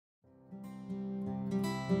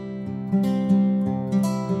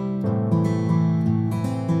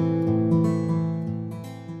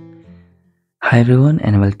Hi everyone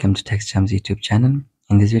and welcome to TechCham's YouTube channel.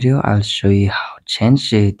 In this video, I'll show you how to change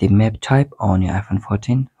the map type on your iPhone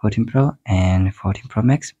 14, 14 Pro and 14 Pro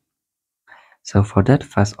Max. So for that,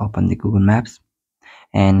 first open the Google Maps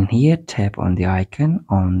and here tap on the icon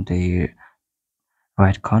on the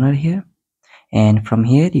right corner here. And from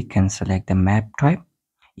here, you can select the map type.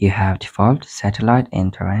 You have default, satellite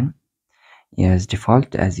and terrain. Yes,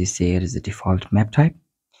 default, as you see, it is the default map type.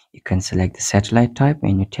 You can select the satellite type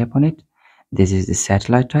and you tap on it. This is the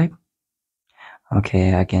satellite type.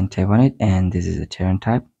 Okay, again tap on it and this is a terrain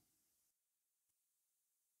type.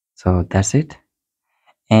 So that's it.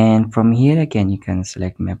 And from here again you can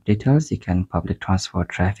select map details. You can public transport,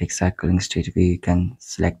 traffic, cycling, street view. You can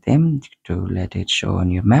select them to let it show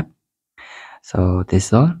on your map. So this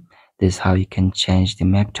is all. This is how you can change the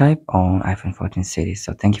map type on iPhone 14 series.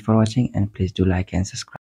 So thank you for watching and please do like and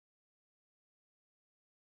subscribe.